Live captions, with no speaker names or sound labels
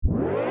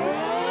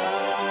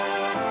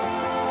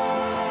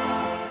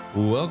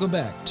Welcome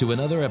back to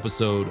another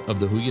episode of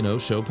the Who You Know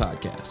Show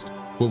podcast,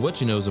 where what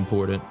you know is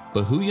important,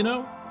 but who you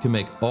know can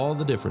make all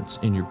the difference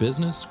in your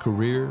business,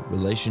 career,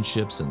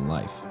 relationships, and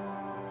life.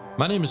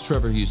 My name is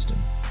Trevor Houston,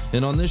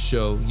 and on this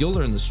show, you'll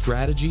learn the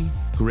strategy,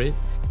 grit,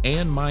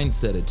 and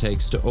mindset it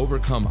takes to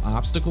overcome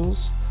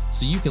obstacles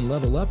so you can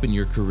level up in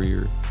your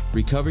career,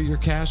 recover your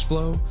cash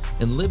flow,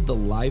 and live the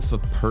life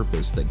of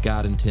purpose that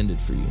God intended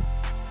for you.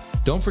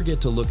 Don't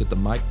forget to look at the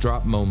mic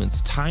drop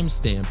moments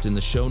time-stamped in the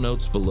show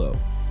notes below.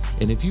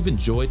 And if you've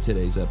enjoyed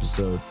today's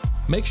episode,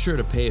 make sure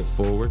to pay it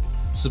forward,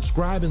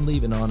 subscribe, and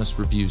leave an honest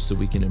review so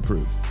we can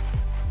improve.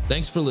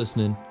 Thanks for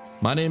listening.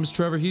 My name is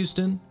Trevor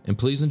Houston, and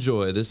please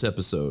enjoy this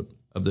episode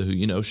of the Who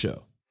You Know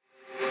Show.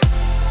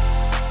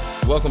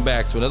 Welcome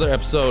back to another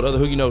episode of the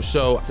Who You Know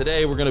Show.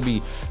 Today, we're going to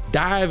be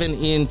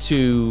diving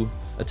into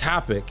a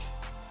topic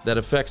that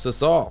affects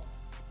us all.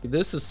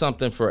 This is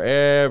something for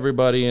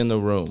everybody in the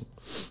room.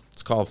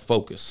 It's called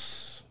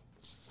focus.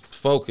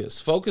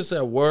 Focus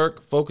at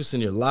work, focus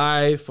in your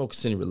life,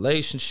 focus in your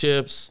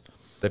relationships.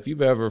 If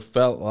you've ever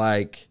felt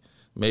like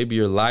maybe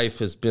your life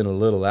has been a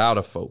little out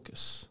of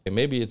focus, and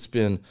maybe it's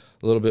been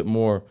a little bit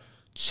more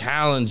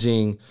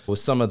challenging with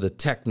some of the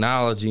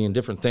technology and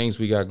different things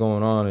we got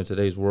going on in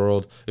today's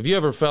world. If you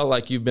ever felt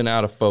like you've been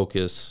out of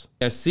focus,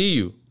 I see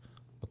you.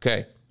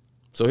 Okay,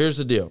 so here's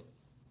the deal.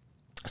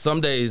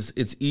 Some days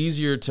it's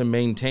easier to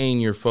maintain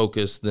your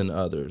focus than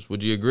others.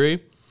 Would you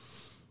agree?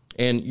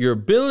 And your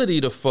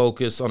ability to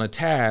focus on a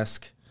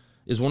task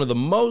is one of the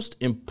most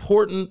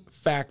important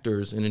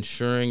factors in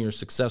ensuring you're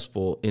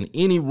successful in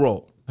any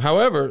role.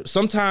 However,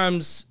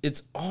 sometimes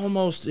it's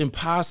almost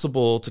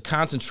impossible to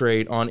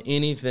concentrate on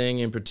anything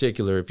in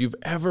particular. If you've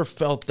ever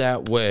felt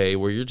that way,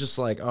 where you're just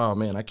like, oh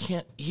man, I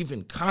can't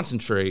even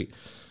concentrate.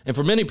 And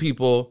for many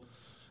people,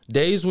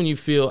 days when you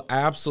feel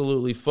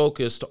absolutely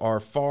focused are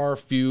far,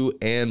 few,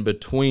 and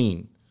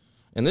between.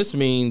 And this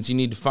means you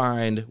need to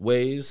find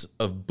ways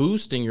of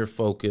boosting your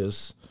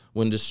focus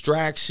when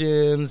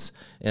distractions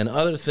and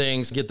other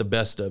things get the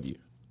best of you.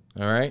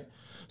 All right.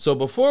 So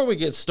before we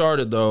get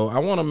started, though, I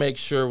want to make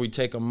sure we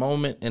take a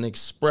moment and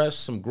express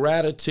some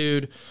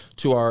gratitude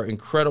to our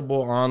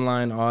incredible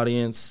online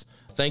audience.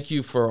 Thank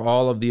you for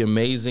all of the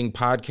amazing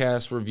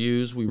podcast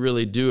reviews. We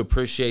really do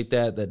appreciate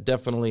that. That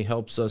definitely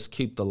helps us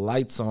keep the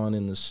lights on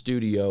in the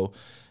studio.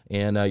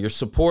 And your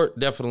support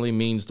definitely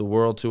means the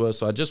world to us.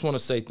 So I just want to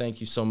say thank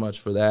you so much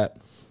for that.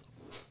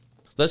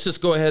 Let's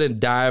just go ahead and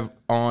dive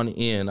on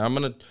in. I'm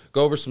going to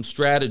go over some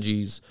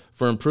strategies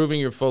for improving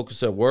your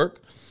focus at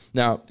work.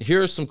 Now,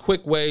 here are some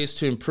quick ways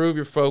to improve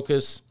your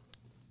focus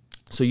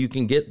so you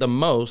can get the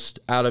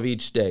most out of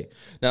each day.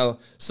 Now,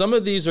 some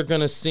of these are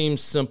going to seem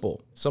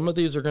simple.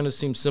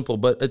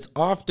 But it's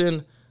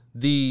often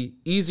the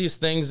easiest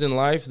things in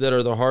life that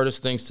are the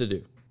hardest things to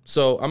do.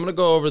 So I'm going to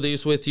go over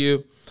these with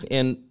you.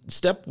 And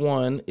step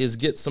one is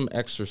get some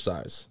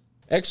exercise.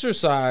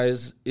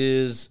 Exercise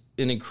is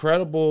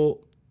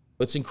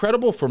it's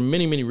incredible for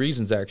many, many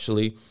reasons,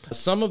 actually.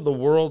 Some of the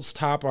world's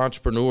top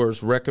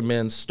entrepreneurs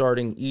recommend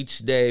starting each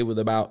day with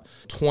about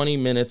 20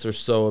 minutes or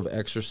so of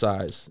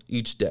exercise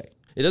each day.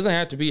 It doesn't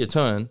have to be a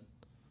ton,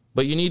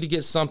 but you need to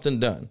get something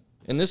done.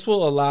 And this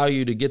will allow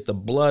you to get the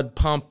blood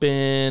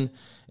pumping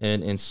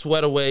and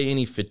sweat away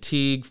any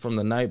fatigue from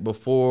the night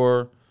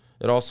before.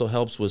 It also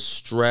helps with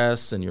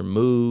stress and your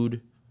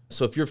mood.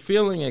 So if you're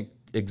feeling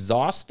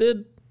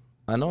exhausted,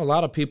 I know a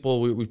lot of people,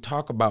 we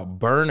talk about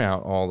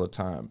burnout all the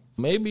time.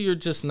 Maybe you're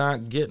just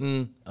not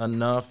getting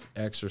enough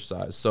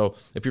exercise. So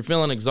if you're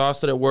feeling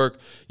exhausted at work,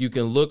 you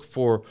can look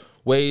for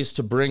ways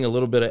to bring a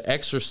little bit of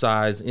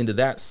exercise into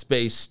that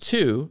space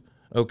too.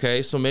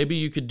 Okay, so maybe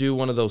you could do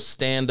one of those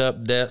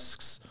stand-up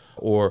desks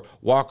or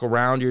walk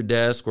around your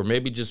desk, or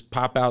maybe just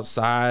pop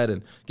outside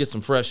and get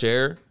some fresh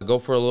air. Go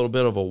for a little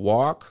bit of a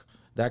walk.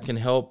 That can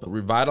help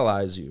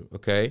revitalize you,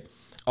 okay?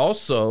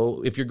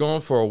 Also, if you're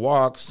going for a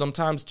walk,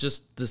 sometimes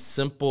just the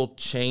simple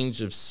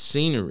change of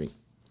scenery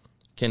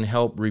can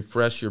help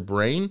refresh your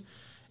brain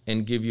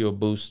and give you a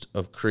boost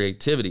of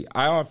creativity.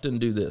 I often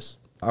do this.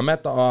 I'm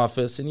at the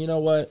office, and you know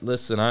what?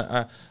 Listen,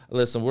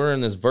 we're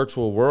in this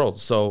virtual world,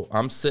 so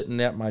I'm sitting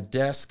at my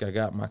desk. I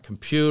got my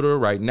computer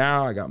right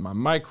now. I got my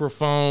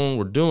microphone.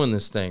 We're doing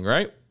this thing,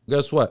 right?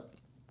 Guess what?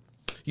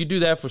 You do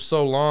that for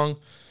so long,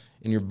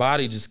 and your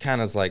body just kind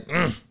of is like,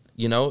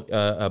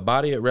 a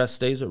body at rest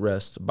stays at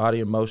rest. A body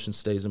in motion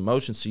stays in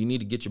motion. So you need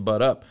to get your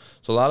butt up.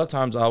 So a lot of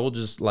times I will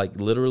just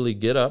literally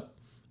get up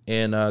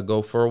and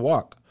go for a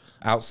walk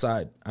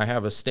outside. I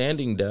have a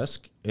standing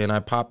desk and I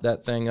pop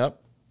that thing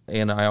up.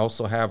 And I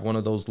also have one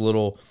of those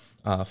little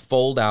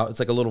fold out. It's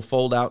like a little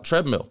fold out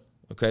treadmill.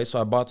 Okay, so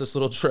I bought this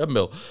little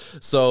treadmill.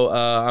 So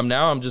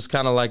I'm just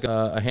kind of like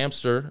a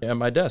hamster at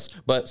my desk.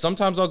 But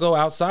sometimes I'll go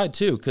outside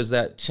too, because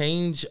that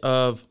change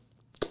of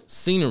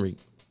scenery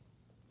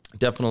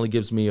definitely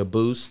gives me a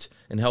boost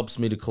and helps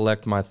me to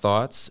collect my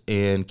thoughts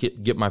and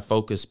get my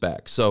focus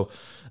back. So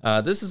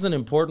this is an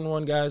important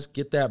one, guys.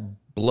 Get that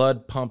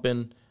blood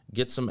pumping,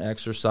 get some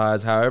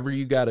exercise. However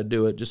you got to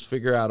do it, just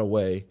figure out a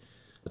way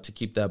to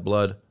keep that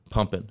blood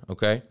pumping,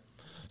 okay?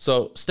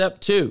 So step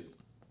two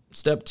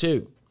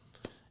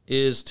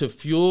is to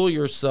fuel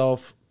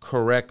yourself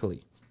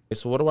correctly.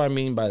 So what do I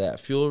mean by that?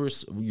 Fuel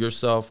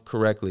yourself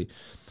correctly.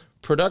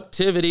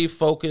 Productivity,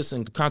 focus,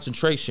 and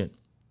concentration,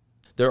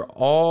 they're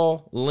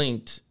all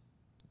linked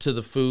to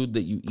the food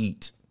that you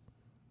eat.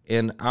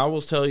 And I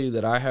will tell you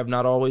that I have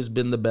not always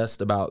been the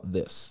best about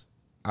this.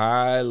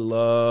 I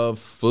love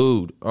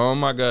food. Oh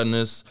my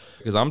goodness.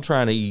 Because I'm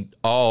trying to eat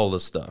all the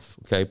stuff.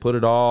 Okay. Put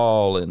it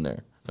all in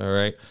there. All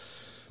right.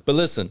 But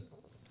listen,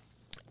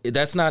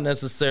 that's not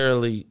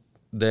necessarily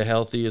the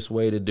healthiest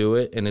way to do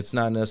it. And it's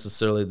not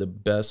necessarily the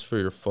best for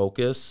your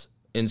focus.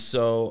 And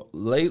so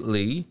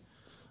lately,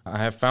 I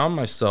have found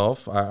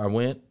myself, I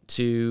went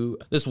to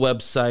this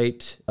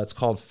website. It's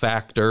called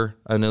Factor.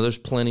 I know there's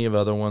plenty of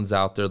other ones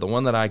out there. The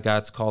one that I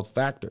got is called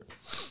Factor.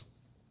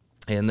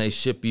 And they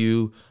ship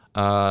you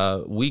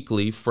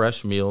weekly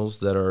fresh meals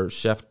that are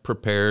chef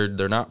prepared.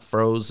 They're not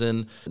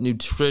frozen,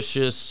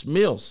 nutritious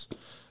meals.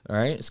 All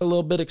right. It's a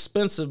little bit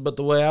expensive, but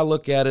the way I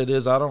look at it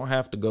is I don't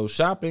have to go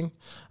shopping.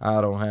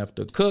 I don't have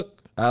to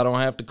cook. I don't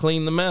have to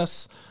clean the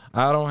mess.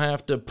 I don't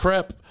have to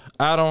prep.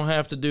 I don't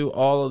have to do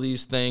all of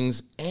these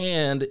things,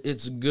 and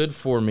it's good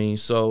for me.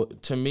 So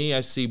to me,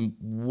 I see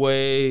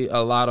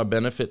a lot of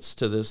benefits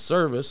to this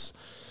service.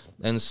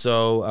 And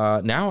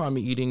so now I'm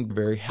eating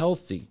very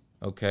healthy,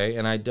 okay?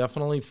 And I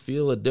definitely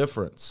feel a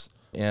difference.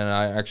 And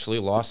I actually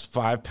lost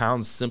 5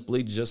 pounds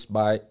simply just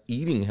by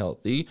eating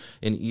healthy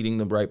and eating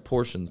the right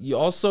portions. You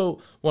also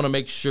want to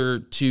make sure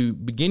to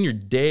begin your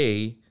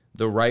day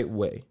the right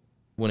way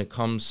when it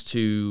comes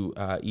to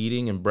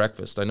eating and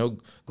breakfast. I know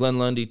Glenn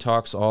Lundy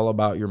talks all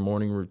about your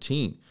morning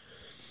routine,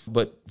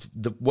 but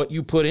what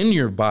you put in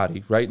your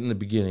body right in the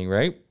beginning,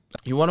 right?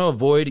 You want to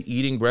avoid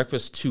eating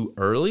breakfast too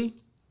early.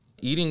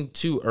 Eating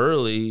too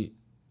early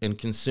and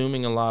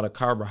consuming a lot of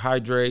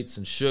carbohydrates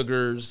and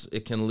sugars,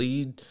 it can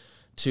lead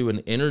to an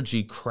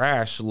energy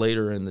crash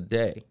later in the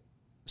day.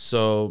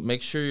 So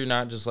make sure you're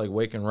not just like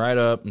waking right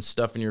up and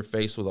stuffing your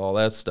face with all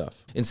that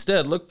stuff.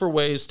 Instead, look for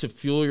ways to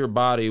fuel your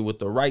body with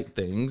the right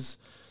things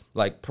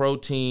like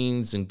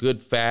proteins and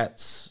good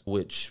fats,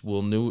 which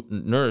will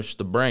nourish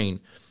the brain.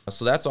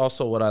 So that's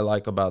also what I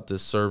like about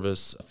this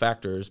service,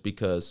 Factors,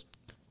 because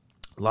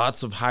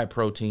lots of high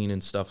protein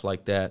and stuff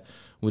like that,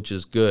 which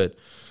is good.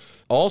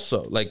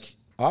 Also, like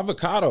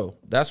avocado,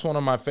 that's one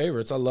of my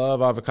favorites. I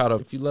love avocado.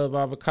 If you love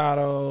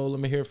avocado, let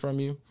me hear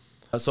from you.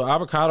 So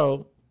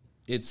avocado,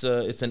 it's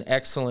an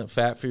excellent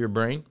fat for your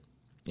brain,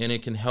 and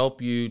it can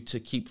help you to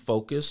keep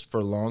focused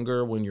for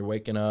longer when you're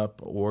waking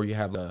up, or you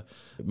have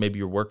maybe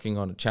you're working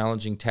on a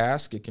challenging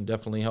task. It can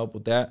definitely help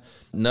with that.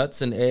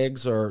 Nuts and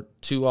eggs are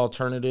 2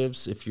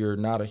 alternatives if you're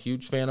not a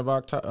huge fan of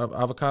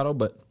avocado,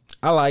 but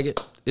I like it.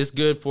 It's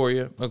good for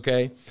you,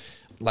 okay?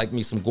 Like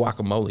me some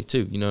guacamole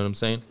too, you know what I'm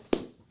saying?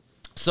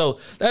 So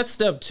that's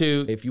step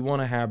 2. If you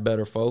want to have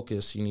better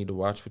focus, you need to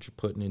watch what you're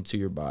putting into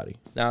your body.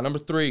 Now, number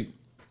 3,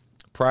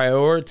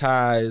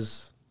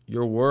 prioritize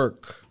your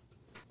work.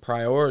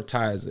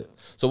 Prioritize it.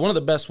 So one of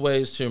the best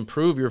ways to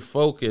improve your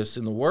focus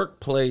in the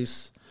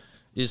workplace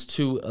is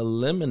to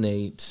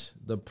eliminate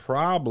the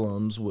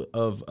problems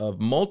of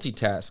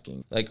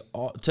multitasking. Like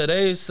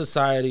today's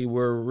society,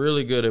 we're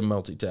really good at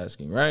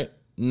multitasking, right?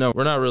 No,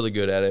 we're not really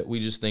good at it. We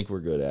just think we're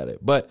good at it.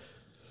 But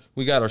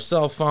we got our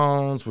cell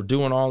phones. We're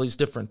doing all these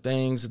different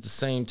things at the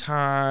same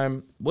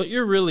time. What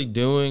you're really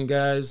doing,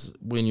 guys,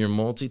 when you're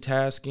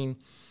multitasking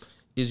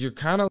is you're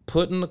kind of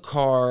putting the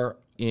car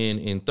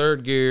in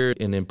third gear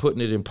and then putting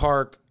it in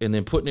park and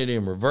then putting it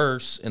in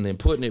reverse and then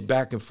putting it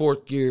back in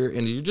fourth gear,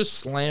 and you're just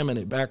slamming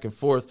it back and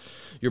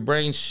forth. Your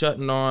brain's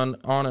shutting on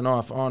and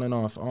off, on and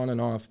off, on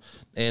and off.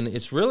 And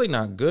it's really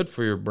not good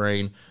for your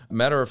brain.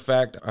 Matter of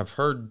fact, I've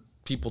heard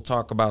people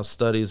talk about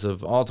studies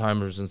of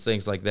Alzheimer's and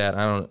things like that.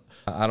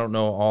 I don't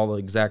know all the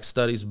exact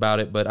studies about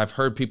it, but I've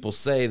heard people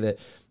say that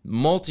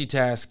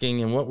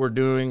multitasking and what we're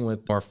doing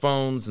with our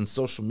phones and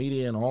social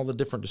media and all the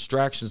different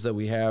distractions that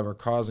we have are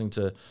causing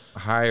to a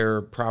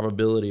higher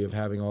probability of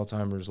having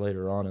Alzheimer's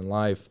later on in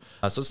life.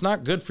 So it's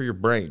not good for your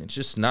brain. It's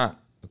just not,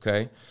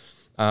 okay?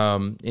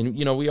 And,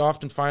 you know, we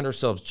often find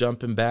ourselves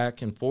jumping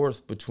back and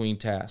forth between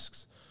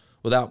tasks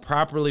without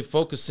properly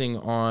focusing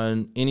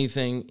on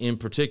anything in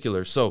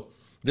particular. So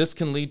this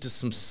can lead to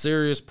some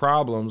serious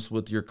problems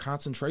with your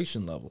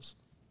concentration levels.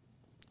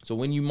 So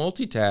when you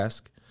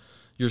multitask,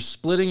 you're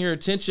splitting your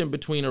attention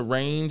between a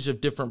range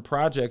of different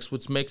projects,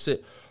 which makes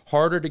it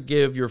harder to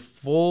give your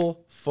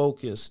full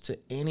focus to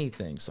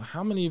anything. So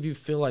how many of you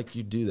feel like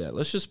you do that?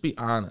 Let's just be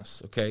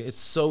honest, okay? It's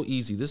so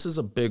easy. This is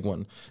a big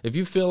one. If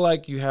you feel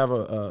like you have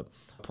a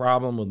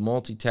problem with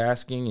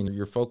multitasking and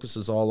your focus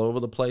is all over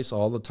the place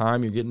all the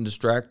time, you're getting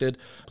distracted,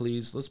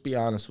 please, let's be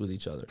honest with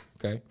each other,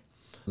 okay?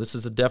 This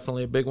is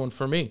definitely a big one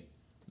for me,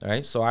 all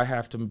right? So I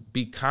have to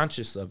be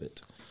conscious of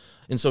it.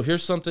 And so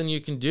here's something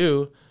you can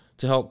do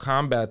to help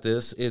combat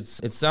this. It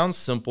sounds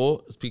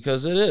simple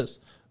because it is.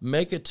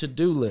 Make a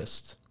to-do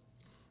list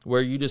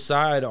where you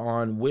decide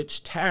on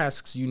which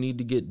tasks you need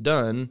to get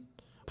done,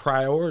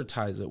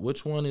 prioritize it.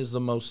 Which one is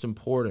the most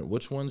important?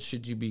 Which one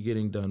should you be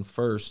getting done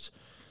first?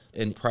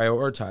 And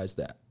prioritize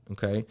that,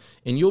 okay?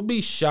 And you'll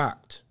be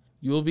shocked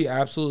You will be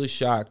absolutely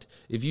shocked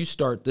if you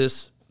start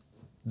this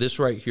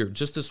right here,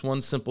 just this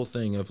one simple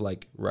thing of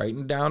like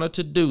writing down a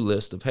to-do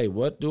list of, hey,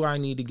 what do I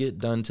need to get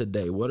done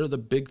today? What are the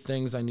big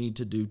things I need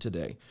to do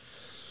today?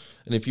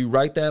 And if you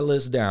write that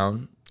list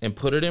down and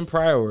put it in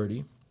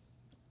priority,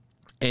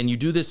 and you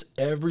do this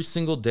every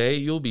single day,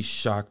 you'll be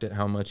shocked at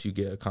how much you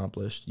get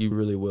accomplished. You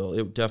really will.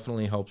 It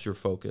definitely helps your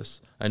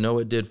focus. I know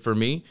it did for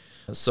me.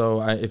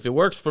 So if it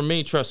works for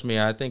me, trust me,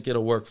 I think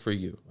it'll work for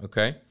you,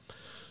 okay?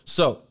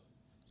 So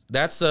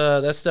that's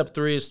step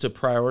 3 is to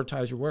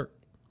prioritize your work.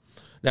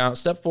 Now,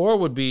 step 4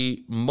 would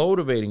be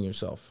motivating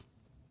yourself.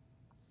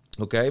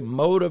 Okay,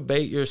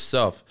 motivate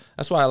yourself.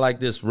 That's why I like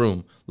this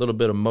room. A little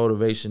bit of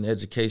motivation,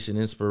 education,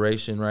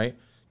 inspiration, right?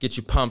 Get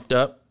you pumped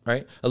up,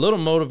 right? A little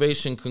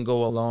motivation can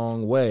go a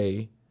long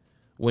way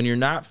when you're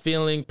not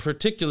feeling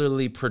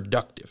particularly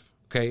productive.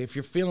 Okay, if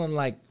you're feeling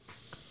like,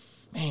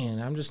 man,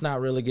 I'm just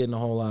not really getting a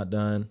whole lot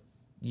done,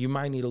 you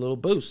might need a little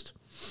boost.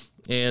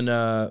 And,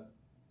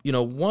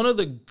 one of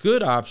the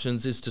good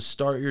options is to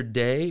start your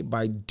day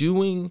by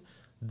doing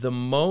the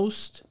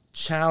most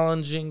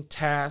challenging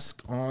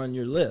task on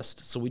your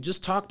list. So we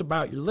just talked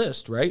about your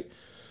list, right?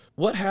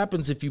 What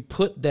happens if you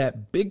put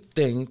that big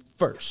thing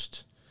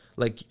first?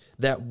 Like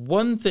that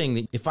one thing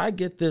that if I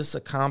get this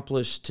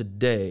accomplished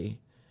today,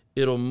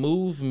 it'll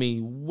move me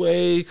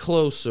way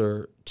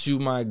closer to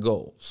my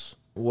goals,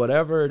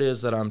 whatever it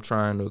is that I'm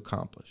trying to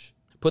accomplish.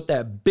 Put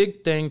that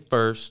big thing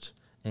first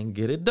and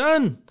get it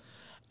done.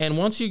 And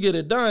once you get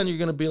it done, you're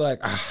going to be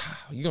like,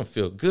 you're going to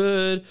feel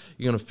good.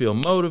 You're going to feel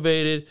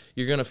motivated.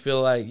 You're going to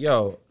feel like,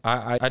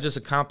 I just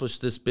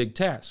accomplished this big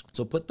task.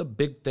 So put the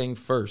big thing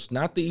first,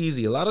 not the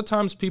easy. A lot of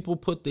times people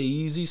put the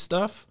easy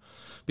stuff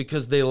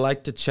because they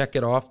like to check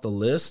it off the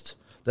list.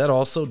 That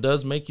also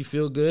does make you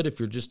feel good if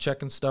you're just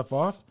checking stuff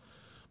off.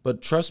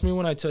 But trust me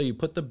when I tell you,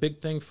 put the big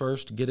thing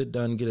first, get it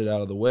done, get it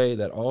out of the way.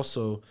 That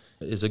also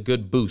is a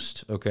good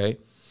boost, okay?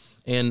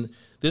 And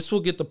this will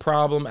get the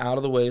problem out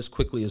of the way as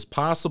quickly as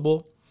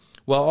possible,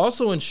 while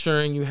also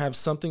ensuring you have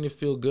something to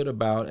feel good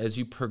about as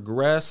you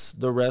progress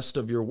the rest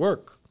of your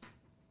work.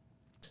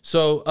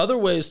 So other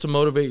ways to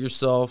motivate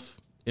yourself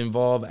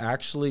involve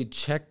actually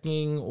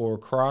checking or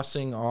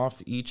crossing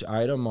off each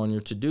item on your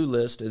to-do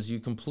list as you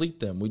complete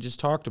them. We just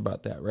talked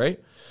about that, right?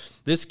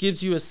 This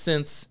gives you a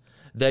sense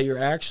that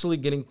you're actually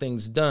getting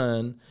things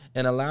done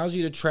and allows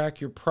you to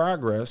track your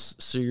progress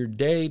so your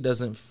day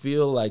doesn't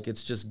feel like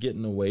it's just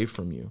getting away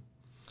from you.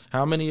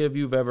 How many of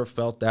you have ever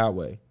felt that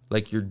way?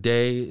 Like your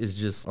day is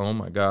just, oh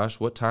my gosh,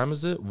 what time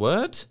is it?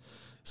 What?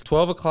 It's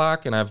 12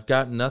 o'clock and I've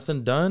got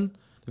nothing done.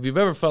 If you've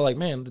ever felt like,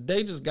 man, the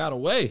day just got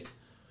away.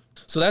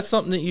 So that's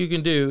something that you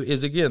can do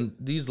is, again,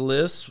 these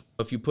lists,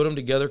 if you put them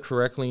together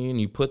correctly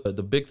and you put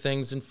the big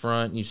things in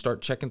front and you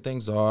start checking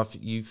things off,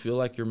 you feel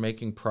like you're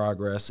making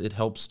progress. It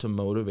helps to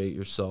motivate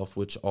yourself,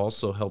 which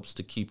also helps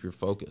to keep your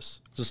focus.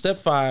 So step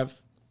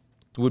 5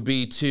 would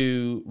be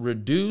to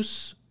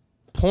reduce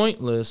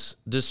pointless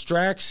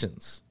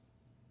distractions.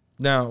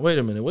 Now, wait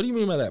a minute. What do you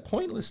mean by that?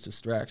 Pointless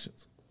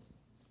distractions.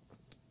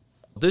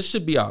 This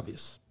should be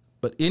obvious,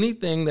 but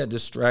anything that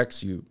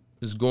distracts you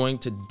is going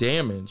to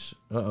damage.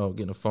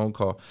 Getting a phone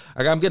call.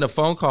 I'm getting a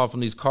phone call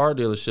from these car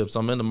dealerships.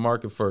 I'm in the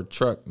market for a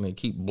truck, and they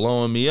keep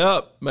blowing me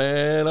up,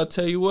 man. I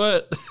tell you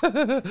what,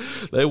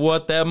 they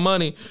want that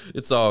money.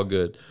 It's all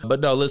good. But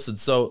no, listen.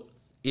 So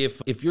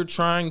if you're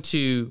trying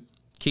to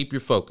keep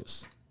your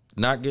focus,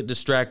 not get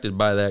distracted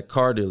by that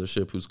car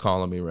dealership who's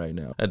calling me right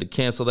now, I had to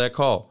cancel that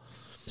call.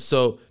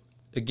 So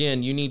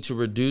again, you need to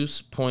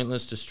reduce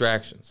pointless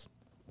distractions.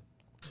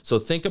 So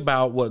think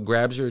about what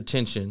grabs your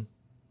attention.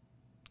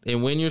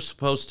 And when you're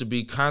supposed to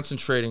be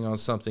concentrating on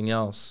something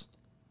else,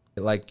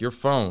 like your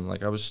phone,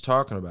 like I was just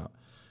talking about,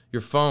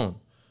 your phone,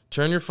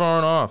 turn your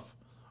phone off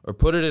or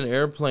put it in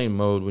airplane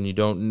mode when you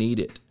don't need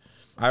it.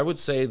 I would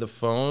say the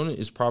phone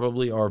is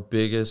probably our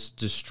biggest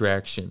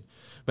distraction.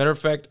 Matter of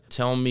fact,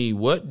 tell me,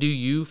 what do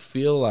you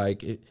feel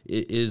like it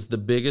is the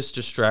biggest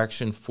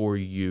distraction for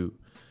you?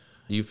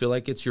 Do you feel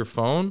like it's your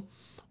phone?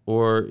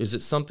 Or is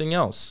it something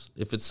else?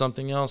 If it's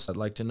something else, I'd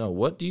like to know.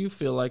 What do you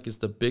feel like is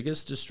the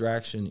biggest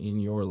distraction in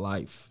your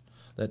life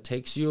that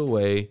takes you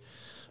away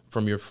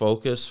from your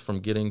focus, from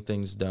getting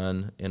things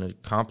done and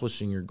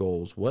accomplishing your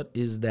goals? What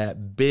is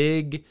that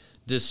big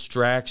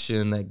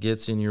distraction that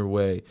gets in your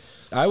way?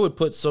 I would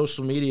put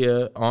social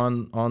media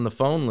on the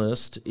phone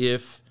list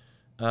if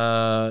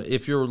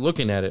you're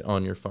looking at it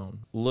on your phone.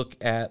 Look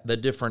at the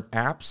different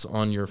apps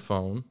on your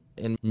phone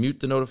and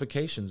mute the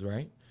notifications,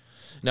 right?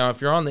 Now,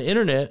 if you're on the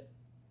internet,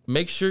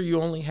 make sure you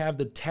only have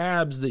the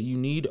tabs that you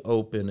need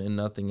open and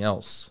nothing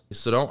else.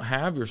 So don't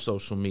have your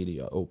social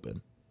media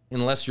open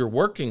unless you're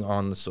working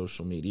on the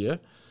social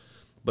media.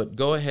 But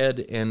go ahead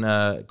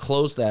and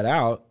close that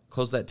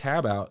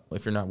tab out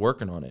if you're not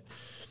working on it.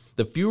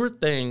 The fewer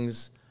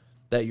things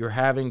that you're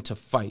having to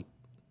fight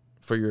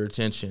for your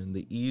attention,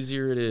 the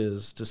easier it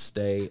is to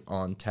stay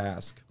on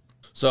task.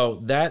 So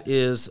that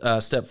is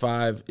step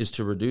 5, is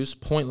to reduce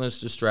pointless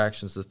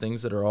distractions, the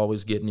things that are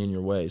always getting in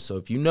your way. So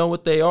if you know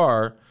what they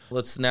are,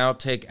 let's now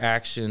take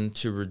action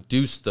to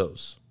reduce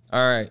those.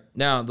 All right.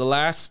 Now, the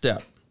last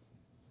step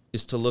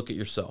is to look at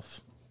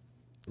yourself.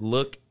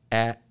 Look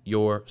at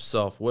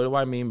yourself. What do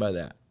I mean by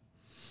that?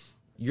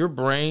 Your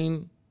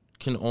brain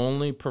can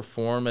only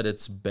perform at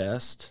its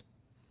best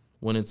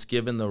when it's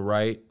given the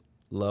right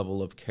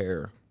level of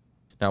care.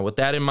 Now, with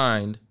that in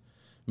mind,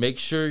 make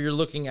sure you're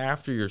looking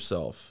after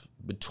yourself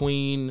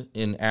between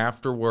and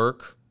after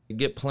work.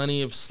 Get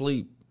plenty of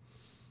sleep.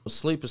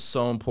 Sleep is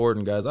so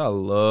important, guys. I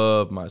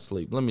love my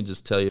sleep. Let me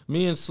just tell you,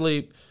 me and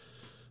sleep,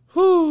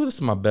 this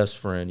is my best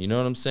friend. You know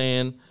what I'm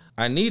saying?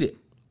 I need it.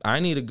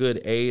 I need a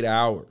good 8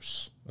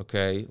 hours,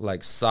 okay?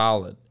 Like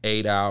solid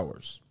 8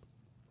 hours.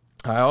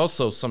 I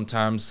also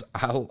sometimes,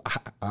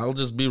 I'll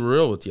just be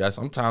real with you.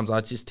 Sometimes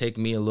I just take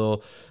me a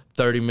little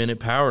 30-minute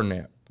power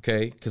nap,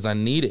 okay? Because I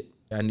need it.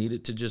 I need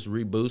it to just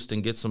reboost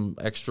and get some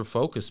extra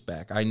focus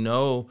back. I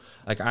know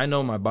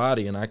my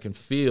body, and I can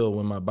feel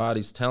when my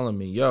body's telling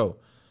me, yo,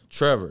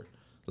 Trevor,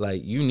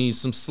 like, you need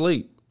some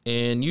sleep,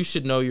 and you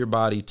should know your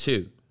body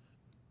too.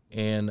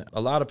 And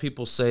a lot of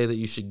people say that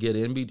you should get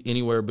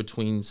anywhere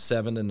between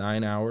 7 to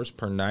 9 hours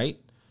per night.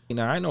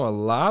 Now, I know a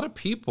lot of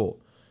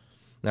people.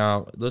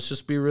 Now, let's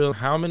just be real.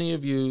 How many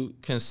of you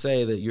can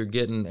say that you're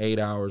getting 8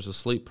 hours of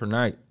sleep per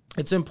night?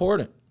 It's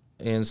important.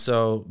 And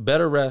so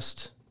better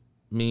rest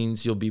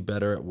means you'll be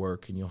better at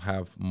work and you'll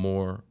have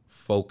more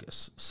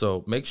focus.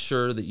 So make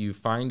sure that you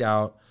find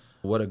out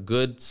what a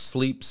good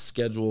sleep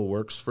schedule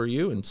works for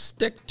you and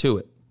stick to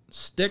it.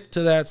 Stick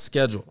to that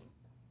schedule.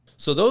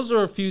 So those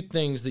are a few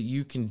things that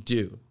you can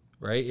do,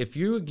 right? If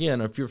you're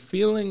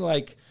feeling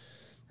like,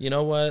 you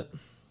know what,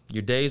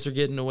 your days are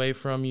getting away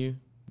from you,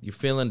 you're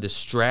feeling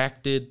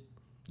distracted,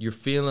 you're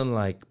feeling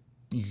like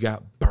you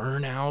got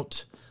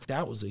burnout,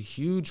 that was a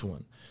huge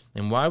one.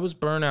 And why was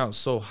burnout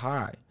so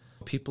high?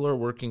 People are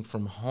working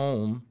from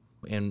home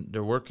and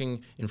they're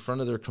working in front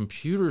of their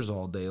computers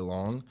all day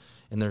long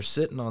and they're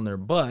sitting on their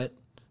butt,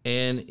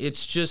 and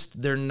it's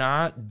just they're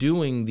not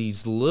doing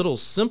these little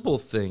simple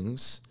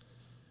things,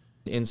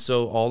 and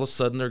so all of a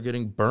sudden they're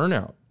getting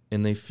burnout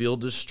and they feel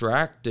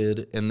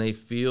distracted and they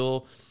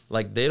feel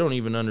like they don't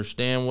even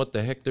understand what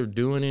the heck they're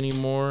doing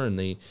anymore, and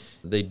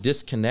they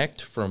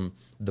disconnect from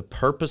the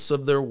purpose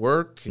of their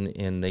work,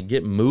 and they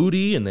get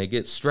moody and they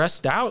get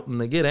stressed out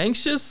and they get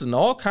anxious, and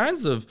all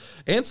kinds of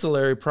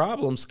ancillary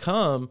problems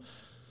come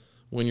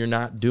when you're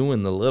not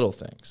doing the little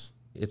things.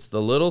 It's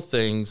the little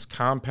things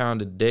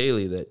compounded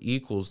daily that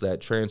equals that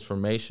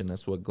transformation.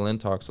 That's what Glenn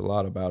talks a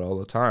lot about all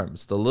the time.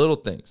 It's the little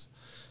things.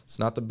 It's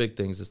not the big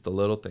things. It's the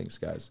little things,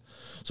 guys.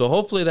 So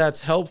hopefully that's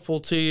helpful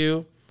to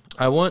you.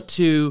 I want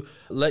to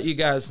let you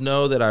guys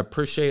know that I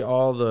appreciate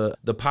all the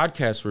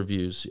podcast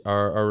reviews.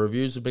 Our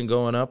reviews have been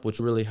going up, which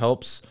really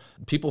helps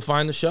people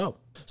find the show.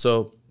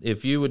 So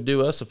if you would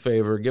do us a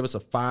favor, give us a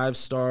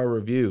 5-star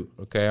review,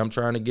 okay? I'm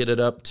trying to get it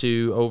up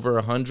to over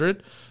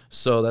 100,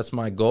 so that's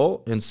my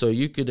goal. And so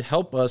you could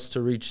help us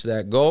to reach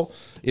that goal.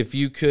 If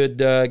you could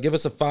give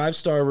us a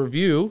 5-star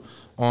review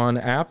on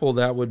Apple,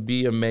 that would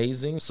be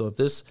amazing. So if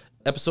this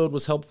episode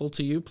was helpful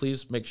to you,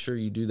 please make sure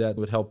you do that. It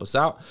would help us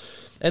out.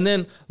 And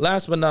then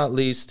last but not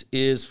least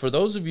is for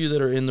those of you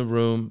that are in the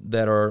room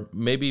that are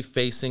maybe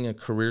facing a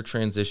career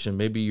transition,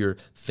 maybe you're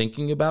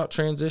thinking about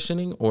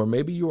transitioning, or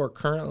maybe you are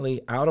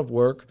currently out of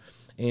work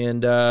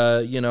and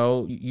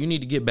you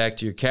need to get back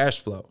to your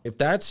cash flow. If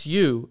that's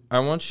you, I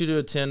want you to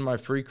attend my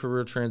free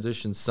career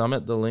transition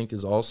summit. The link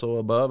is also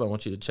above. I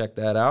want you to check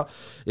that out.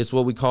 It's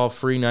what we call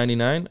free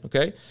 99,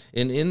 okay?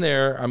 And in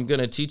there, I'm going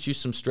to teach you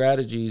some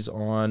strategies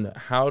on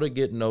how to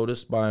get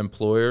noticed by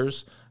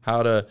employers,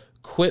 how to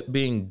quit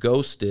being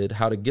ghosted,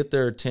 how to get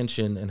their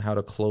attention, and how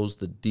to close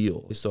the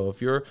deal. So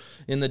if you're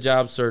in the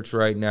job search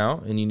right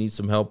now and you need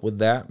some help with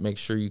that, make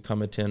sure you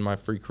come attend my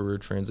free career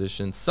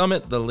transition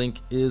summit. The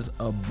link is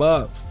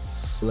above.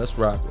 Let's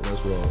rock it.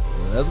 Let's roll.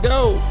 Let's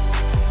go.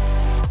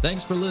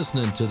 Thanks for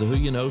listening to the Who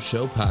You Know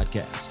Show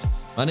podcast.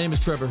 My name is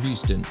Trevor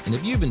Houston, and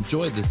if you've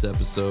enjoyed this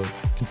episode,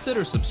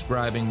 consider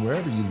subscribing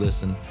wherever you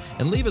listen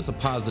and leave us a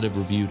positive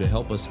review to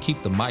help us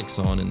keep the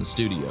mics on in the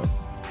studio.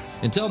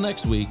 Until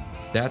next week,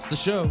 that's the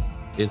show.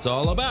 It's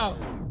all about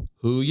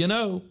who you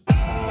know.